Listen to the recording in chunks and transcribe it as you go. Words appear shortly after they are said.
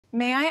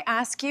May I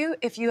ask you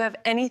if you have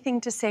anything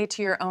to say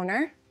to your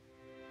owner?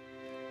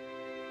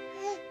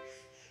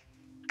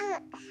 I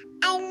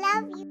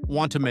love you.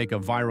 Want to make a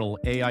viral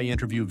AI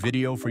interview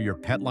video for your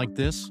pet like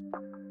this?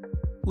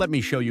 Let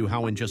me show you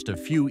how in just a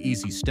few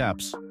easy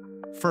steps.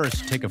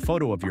 First, take a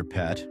photo of your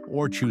pet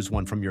or choose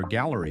one from your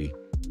gallery.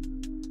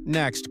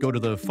 Next, go to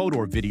the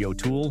Fotor video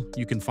tool.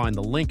 You can find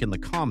the link in the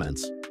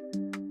comments.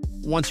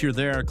 Once you're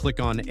there,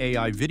 click on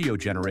AI Video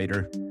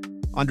Generator.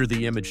 Under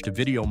the image to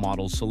video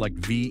model, select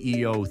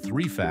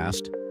VEO3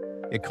 Fast.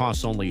 It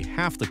costs only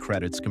half the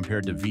credits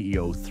compared to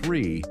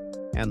VEO3,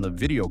 and the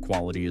video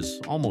quality is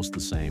almost the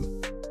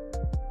same.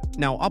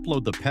 Now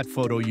upload the pet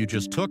photo you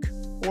just took,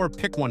 or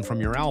pick one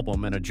from your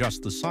album and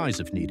adjust the size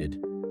if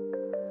needed.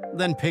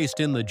 Then paste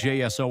in the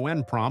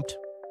JSON prompt.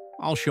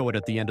 I'll show it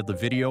at the end of the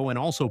video and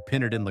also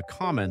pin it in the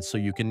comments so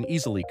you can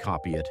easily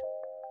copy it.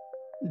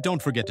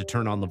 Don't forget to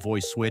turn on the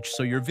voice switch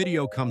so your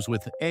video comes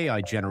with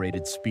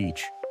AI-generated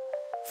speech.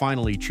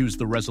 Finally, choose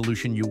the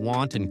resolution you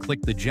want and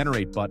click the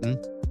Generate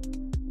button.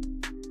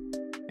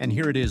 And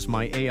here it is,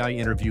 my AI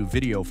interview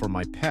video for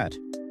my pet.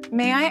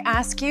 May I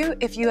ask you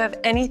if you have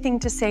anything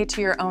to say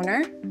to your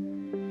owner?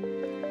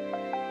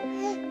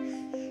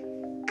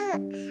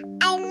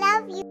 I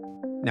love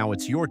you. Now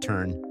it's your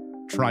turn.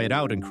 Try it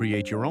out and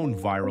create your own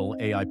viral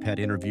AI pet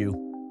interview.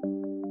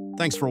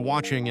 Thanks for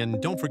watching,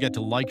 and don't forget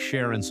to like,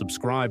 share, and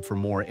subscribe for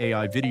more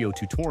AI video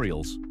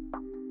tutorials.